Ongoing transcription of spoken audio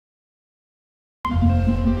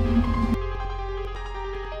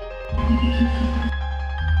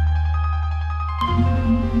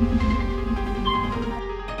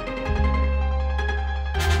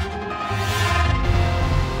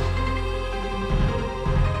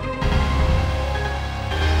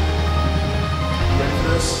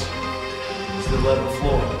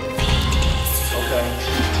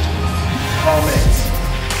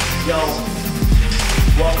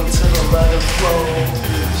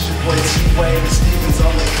Wayne, Stevens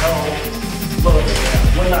on the go. Look,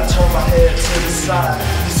 when I turn my head to the side,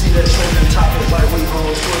 you see that trending topic like we on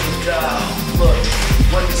Twitter dial. Look,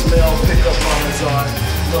 what this male pickup lines are.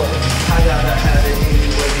 Look, I gotta have it any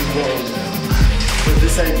way you want now. But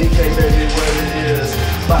this ain't DK, baby, what it is.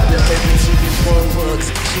 About to make it to these one looks.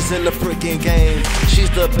 She's in the freaking game. She's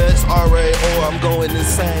the best RA, or I'm going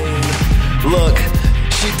insane. Look,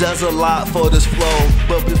 she does a lot for this flow,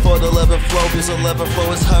 but before the 11th flow, this 11th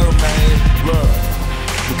flow is her, man. Look,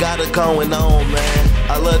 we got it going on, man.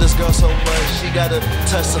 I love this girl so much, she gotta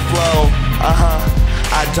touch the flow.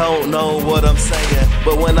 I don't know what I'm saying,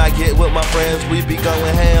 but when I get with my friends, we be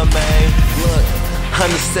going ham, man. Look,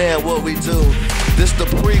 understand what we do. This the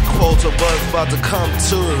prequel to what's about to come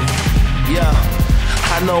true. Yeah,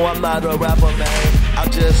 I know I'm not a rapper, man.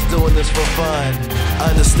 I'm just doing this for fun.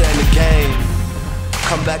 Understand the game.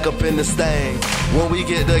 Come back up in this thing. When we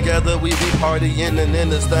get together, we be partying and in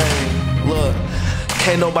this thing. Look,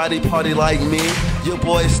 can't nobody party like me. Your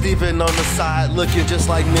boy Steven on the side looking just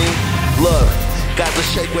like me. Look, got the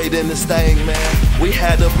shake weight in this thing, man. We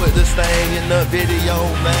had to put this thing in the video,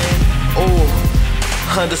 man.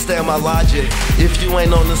 Oh, understand my logic. If you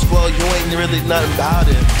ain't on this floor, you ain't really nothing about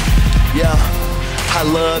it. Yeah, I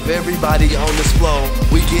love everybody on this floor.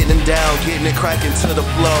 We getting down, getting it cracking to the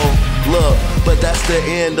flow. Look, but that's the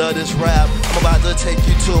end of this rap. I'm about to take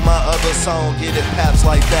you to my other song, get it paps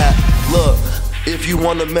like that. Look, if you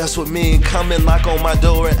wanna mess with me, come and knock on my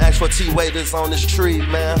door and ask for T-Wade that's on this tree,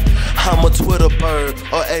 man. I'm a Twitter bird,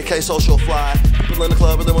 or AK social fly. People in the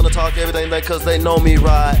club really wanna talk everything day cause they know me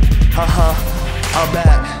right. I'm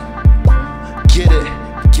back. Get it,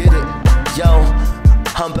 yo.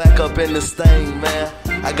 I'm back up in this thing, man.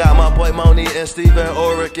 I got my boy Moni and Steven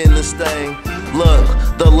Oric in this thing. Look,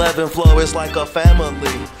 the 11th flow is like a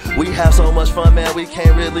family. We have so much fun, man, we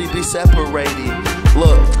can't really be separated.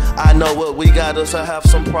 Look, I know what we got us to have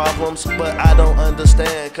some problems, but I don't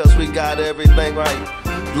understand, cause we got everything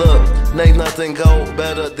right. Look, ain't nothing go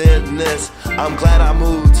better than this. I'm glad I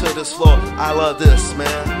moved to this floor. I love this,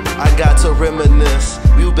 man. I got to reminisce.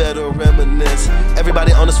 You better reminisce.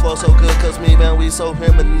 Everybody on this floor so good, cause me, man, we so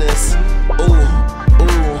reminisce.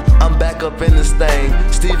 Ooh, I'm back up in this thing.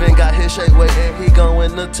 Steven got his shake weight and he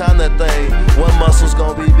going to time that thing. One muscle's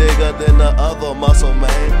gonna be bigger than the other muscle,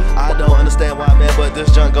 man. I don't understand why, man, but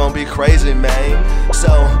this junk gonna be crazy, man. So,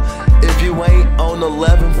 if you ain't on the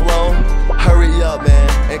 11th floor, hurry up,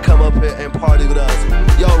 man, and come up here and party with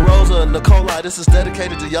us. Yo, Rosa, Nikolai, this is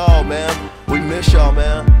dedicated to y'all, man. We miss y'all,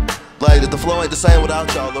 man. Like, the flow ain't the same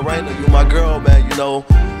without y'all. Lorena, you my girl, man, you know.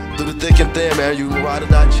 Through the thick and thin, man, you ride or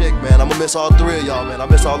die chick, man. I'ma miss all three of y'all, man. I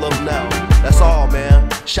miss all of them now. That's all, man.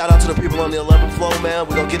 Shout out to the people on the 11th floor, man.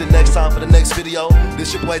 We gonna get it next time for the next video.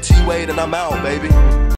 This your boy T-Wade, and I'm out, baby.